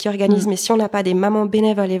incroyable équipe qui organise, mais si on n'a pas des mamans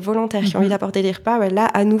bénévoles et volontaires qui ont envie d'apporter des repas, là,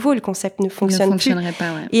 à nouveau, le concept ne fonctionne plus. Pas,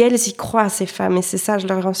 ouais. Et elles y croient, ces femmes. Et c'est ça, je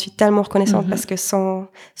leur en suis tellement reconnaissante parce que sans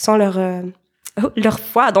leur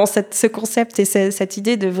foi dans ce concept et cette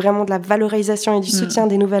idée de vraiment de la valorisation et du soutien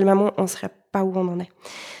des nouvelles mamans, on serait pas où on en est.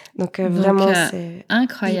 Donc vraiment, c'est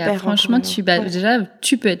incroyable. Franchement, déjà,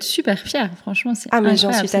 tu peux être super fière. Franchement, c'est incroyable.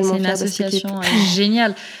 J'en suis tellement fière de cette équipe. C'est une association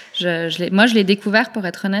géniale. Moi, je l'ai découvert, pour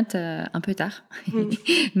être honnête, un peu tard.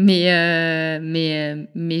 mais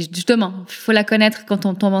justement, faut la connaître quand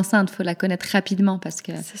on tombe enceinte. Faut la connaître rapidement parce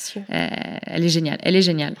que elle est géniale. Elle est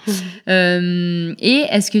géniale. Et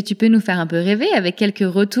est-ce que tu peux nous faire un peu rêver avec quelques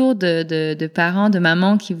retours de parents, de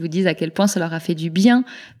mamans qui vous disent à quel point ça leur a fait du bien?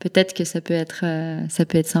 Peut-être que ça peut être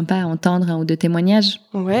sympa à entendre, un ou deux témoignages.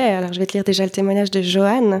 Ouais, alors je vais te lire déjà le témoignage de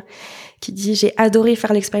Joanne qui dit « J'ai adoré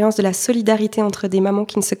faire l'expérience de la solidarité entre des mamans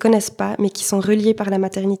qui ne se connaissent pas, mais qui sont reliées par la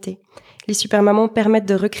maternité. Les super-mamans permettent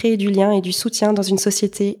de recréer du lien et du soutien dans une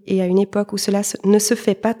société et à une époque où cela ne se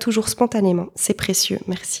fait pas toujours spontanément. C'est précieux,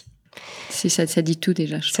 merci. » Ça dit tout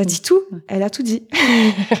déjà, je trouve. Ça dit tout, elle a tout dit.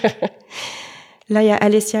 Là, il y a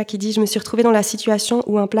Alessia qui dit « Je me suis retrouvée dans la situation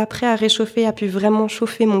où un plat prêt à réchauffer a pu vraiment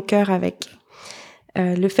chauffer mon cœur avec. »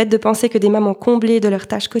 Le fait de penser que des mamans comblées de leurs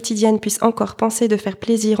tâches quotidiennes puissent encore penser de faire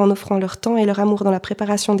plaisir en offrant leur temps et leur amour dans la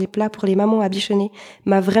préparation des plats pour les mamans à bichonner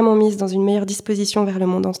m'a vraiment mise dans une meilleure disposition vers le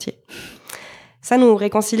monde entier. Ça nous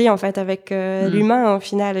réconcilie en fait avec l'humain au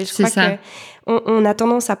final. Et je crois qu'on a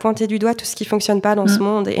tendance à pointer du doigt tout ce qui fonctionne pas dans ce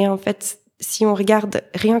monde. Et en fait, si on regarde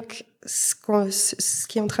rien que ce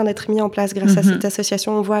qui est en train d'être mis en place grâce à cette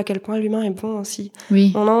association, on voit à quel point l'humain est bon aussi.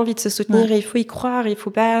 Oui. On a envie de se soutenir et il faut y croire. Il faut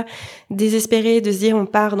pas désespérer de se dire on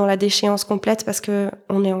part dans la déchéance complète parce que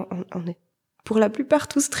on est pour la plupart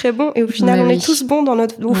tous très bons et au final on est tous bons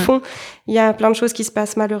au fond. Il y a plein de choses qui se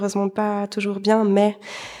passent malheureusement pas toujours bien, mais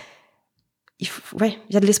il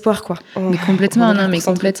y a de l'espoir quoi. Mais complètement,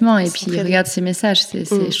 complètement. Et puis regarde ces messages,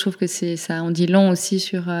 je trouve que c'est ça, on dit long aussi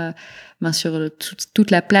sur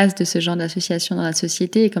toute la place de ce genre d'association dans la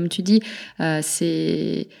société. Et comme tu dis,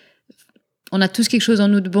 on a tous quelque chose en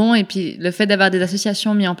nous de bon, et puis le fait d'avoir des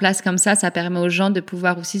associations mises en place comme ça permet aux gens de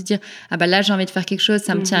pouvoir aussi se dire là j'ai envie de faire quelque chose,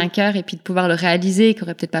 ça me tient à cœur, et puis de pouvoir le réaliser, qu'ils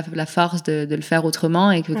n'auraient peut-être pas la force de le faire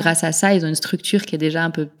autrement, et que grâce à ça ils ont une structure qui est déjà un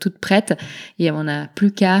peu toute prête, et on n'a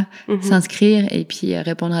plus qu'à s'inscrire et puis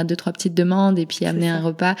répondre à 2-3 petites demandes et puis amener un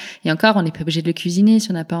repas. Et encore, on n'est pas obligé de le cuisiner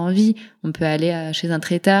si on n'a pas envie, on peut aller chez un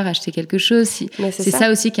traiteur acheter quelque chose. C'est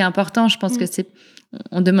ça aussi qui est important. Je pense que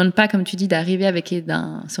on demande pas, comme tu dis, d'arriver si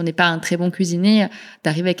on n'est pas un très bon cuisinier,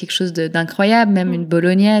 d'arriver avec quelque chose d'incroyable, même une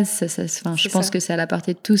bolognaise. Je pense que c'est à la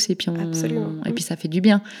portée de tous, et puis puis ça fait du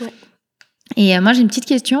bien. Ouais. Et moi, j'ai une petite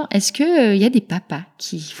question. Est-ce que y a des papas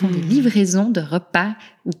qui font des livraisons de repas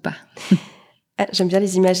ou pas? J'aime bien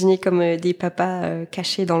les imaginer comme des papas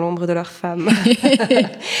cachés dans l'ombre de leurs femmes.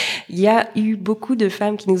 Il y a eu beaucoup de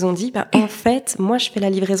femmes qui nous ont dit, en fait, moi, je fais la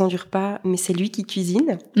livraison du repas, mais c'est lui qui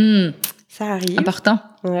cuisine. Ça arrive. Important.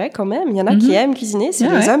 Ouais, quand même. Il y en a qui aiment cuisiner. C'est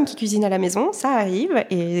les hommes qui cuisinent à la maison. Ça arrive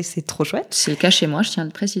et c'est trop chouette. C'est le cas chez moi, je tiens à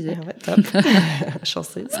le préciser. Ouais, top.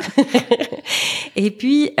 Chanceuse. Et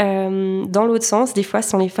puis, dans l'autre sens, des fois,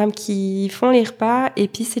 ce sont les femmes qui font les repas et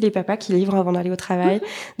puis c'est les papas qui livrent avant d'aller au travail.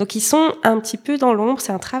 Donc, ils sont un petit peu dans l'ombre.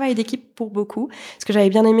 C'est un travail d'équipe pour beaucoup. Ce que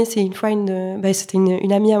j'avais bien aimé, c'est une fois c'était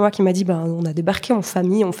une amie à moi qui m'a dit, on a débarqué en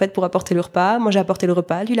famille, en fait, pour apporter le repas. Moi, j'ai apporté le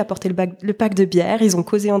repas. Lui, il a apporté le pack de bière. Ils ont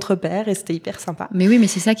causé entre pères et c'était hyper sympa. Mais oui, mais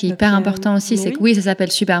c'est ça qui est hyper important aussi. C'est que ça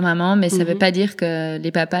s'appelle Super Maman, mais ça veut pas dire que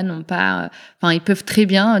les papas n'ont pas... ils peuvent très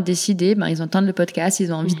bien décider, ils entendent le podcast,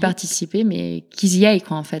 ils ont envie de participer, mais qu'ils y aillent,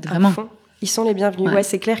 quoi, en fait, vraiment. Ils sont les bienvenus. Ouais,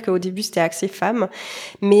 c'est clair qu'au début, c'était axé femmes,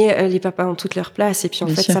 mais les papas ont toute leur place. Et puis, en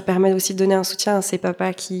fait, ça permet aussi de donner un soutien à ces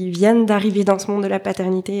papas qui viennent d'arriver dans ce monde de la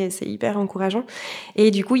paternité, et c'est hyper encourageant.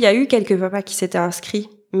 Et du coup, il y a eu quelques papas qui s'étaient inscrits.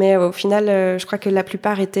 Mais au final, je crois que la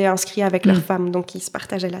plupart étaient inscrits avec leurs femmes, donc ils se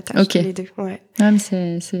partageaient la tâche les deux. Ouais. Ouais,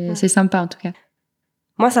 mais c'est sympa en tout cas.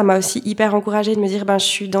 Moi, ça m'a aussi hyper encouragée de me dire, je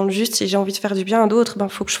suis dans le juste, si j'ai envie de faire du bien à d'autres,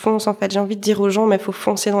 faut que je fonce, en fait. J'ai envie de dire aux gens, mais faut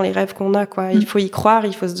foncer dans les rêves qu'on a, quoi. Il faut y croire,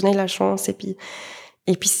 il faut se donner la chance, et puis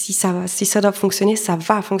si ça doit fonctionner, ça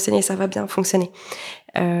va fonctionner, ça va bien fonctionner.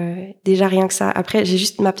 Déjà, rien que ça. Après, j'ai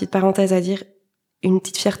juste ma petite parenthèse à dire. une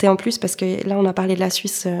petite fierté en plus parce que là, on a parlé de la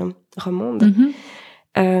Suisse romande.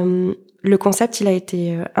 Le concept, il a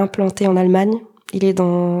été implanté en Allemagne. Il est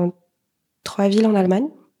dans 3 villes en Allemagne.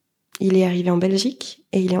 Il est arrivé en Belgique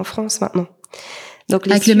et il est en France maintenant. Donc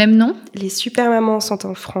avec le même nom ? Les super mamans sont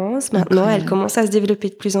en France. Maintenant, elles commencent à se développer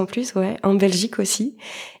de plus en plus. Ouais, en Belgique aussi.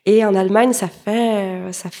 Et en Allemagne, ça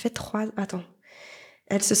fait 3... Attends.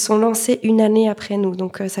 Elles se sont lancées une année après nous.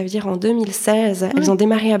 Donc, ça veut dire en 2016. Elles ont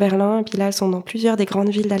démarré à Berlin. Et puis là, elles sont dans plusieurs des grandes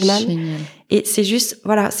villes d'Allemagne. Génial. Et c'est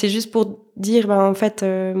juste pour dire, en fait,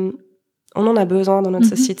 on en a besoin dans notre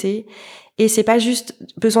société. Et c'est pas juste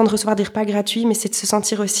besoin de recevoir des repas gratuits, mais c'est de se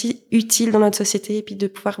sentir aussi utile dans notre société. Et puis de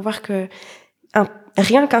pouvoir voir que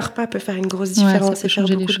rien qu'un repas peut faire une grosse différence et faire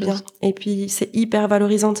beaucoup de bien. Et puis, c'est hyper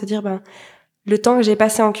valorisant de se dire, le temps que j'ai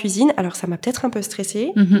passé en cuisine, alors ça m'a peut-être un peu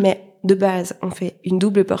stressée, mais de base, on fait une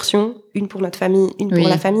double portion, une pour notre famille, une pour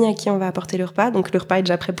la famille à qui on va apporter le repas. Donc, le repas est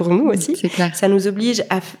déjà prêt pour nous aussi. C'est clair. Ça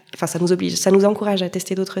nous encourage à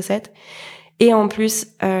tester d'autres recettes. Et en plus,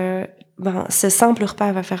 ce simple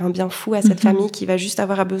repas va faire un bien fou à cette famille qui va juste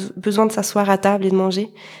avoir besoin de s'asseoir à table et de manger.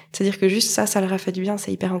 C'est-à-dire que juste ça leur a fait du bien,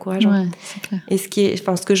 c'est hyper encourageant. Ouais, c'est clair. Et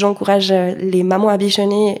ce que j'encourage les mamans à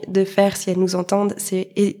bichonner de faire si elles nous entendent,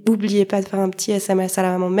 oubliez pas de faire un petit SMS à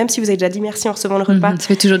la maman, même si vous avez déjà dit merci en recevant le repas. Ça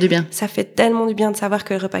fait toujours du bien. Ça fait tellement du bien de savoir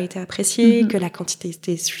que le repas a été apprécié, que la quantité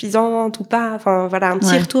était suffisante ou pas. Enfin, voilà, un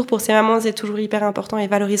petit retour pour ces mamans, c'est toujours hyper important et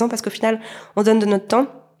valorisant parce qu'au final, on donne de notre temps,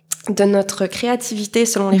 de notre créativité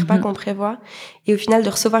selon les repas qu'on prévoit, et au final de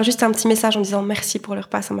recevoir juste un petit message en disant merci pour le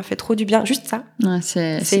repas, ça m'a fait trop du bien, juste ça.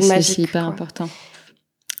 C'est magique, c'est hyper important.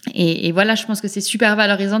 Et voilà, je pense que c'est super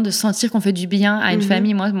valorisant de sentir qu'on fait du bien à une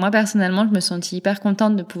famille. Moi, personnellement, je me sentis hyper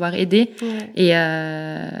contente de pouvoir aider. Et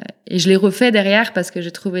je l'ai refait derrière parce que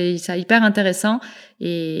j'ai trouvé ça hyper intéressant.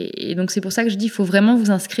 Et donc, c'est pour ça que je dis, il faut vraiment vous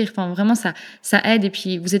inscrire. Enfin, vraiment, ça aide. Et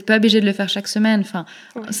puis, vous n'êtes pas obligé de le faire chaque semaine. Enfin,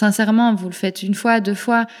 sincèrement, vous le faites 1 fois, 2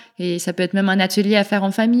 fois. Et ça peut être même un atelier à faire en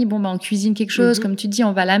famille. Bon, on cuisine quelque chose. Comme tu dis,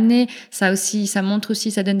 on va l'amener. Ça aussi, ça montre aussi,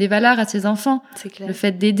 ça donne des valeurs à ses enfants. C'est clair. Le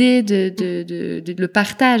fait d'aider, de le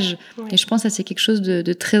partage. Et je pense que c'est quelque chose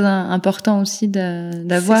de très important aussi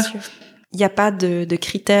d'avoir. Il n'y a pas de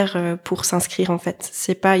critères pour s'inscrire, en fait.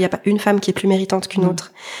 Il n'y a pas une femme qui est plus méritante qu'une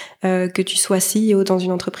autre. Que tu sois CEO dans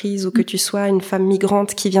une entreprise ou que tu sois une femme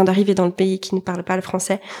migrante qui vient d'arriver dans le pays qui ne parle pas le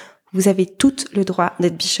français, vous avez tout le droit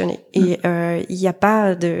d'être bichonné. Et il n'y a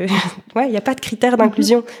pas de critères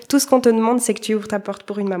d'inclusion. Tout ce qu'on te demande, c'est que tu ouvres ta porte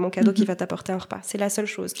pour une maman cadeau qui va t'apporter un repas. C'est la seule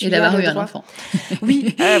chose. Et d'avoir eu un enfant.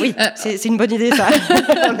 Oui, c'est une bonne idée, ça.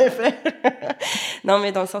 En effet. Non,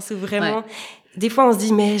 mais dans le sens où vraiment... Des fois, on se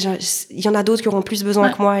dit, mais il y en a d'autres qui auront plus besoin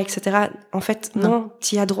que moi, etc. En fait, non,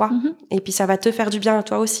 tu y as droit. Et puis, ça va te faire du bien,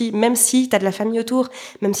 toi aussi. Même si tu as de la famille autour,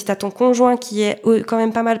 même si tu as ton conjoint qui est quand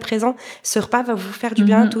même pas mal présent, ce repas va vous faire du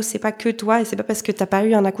bien. Tout, c'est pas que toi. Et c'est pas parce que t'as pas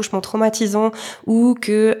eu un accouchement traumatisant ou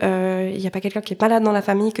que y a pas quelqu'un qui est malade dans la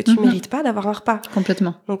famille que tu mérites pas d'avoir un repas.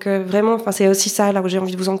 Complètement. Donc, vraiment, c'est aussi ça, là où j'ai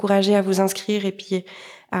envie de vous encourager à vous inscrire. Et puis,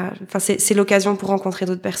 c'est l'occasion pour rencontrer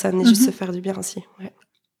d'autres personnes et juste se faire du bien aussi. Ouais.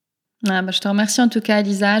 Je te remercie en tout cas,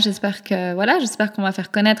 Elisa. J'espère qu'on va faire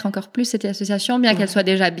connaître encore plus cette association, bien qu'elle soit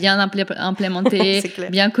déjà bien implémentée,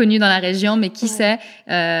 bien connue dans la région, mais qui sait,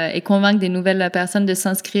 et convaincre des nouvelles personnes de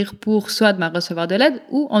s'inscrire pour soit de recevoir de l'aide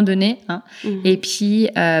ou en donner. Et puis,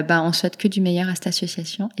 on souhaite que du meilleur à cette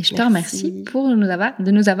association. Et je te remercie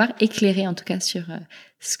de nous avoir éclairé en tout cas sur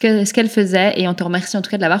ce qu'elle faisait, et on te remercie en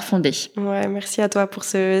tout cas de l'avoir fondée. Ouais, merci à toi pour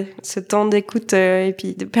ce temps d'écoute et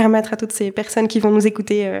puis de permettre à toutes ces personnes qui vont nous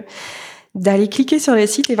écouter d'aller cliquer sur le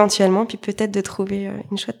site éventuellement, puis peut-être de trouver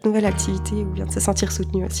une chouette nouvelle activité ou bien de se sentir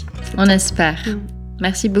soutenue aussi. On espère.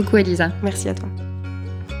 Merci beaucoup, Elisa. Merci à toi.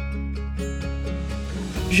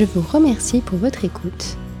 Je vous remercie pour votre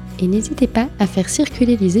écoute et n'hésitez pas à faire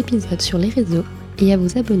circuler les épisodes sur les réseaux et à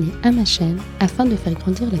vous abonner à ma chaîne afin de faire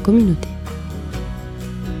grandir la communauté.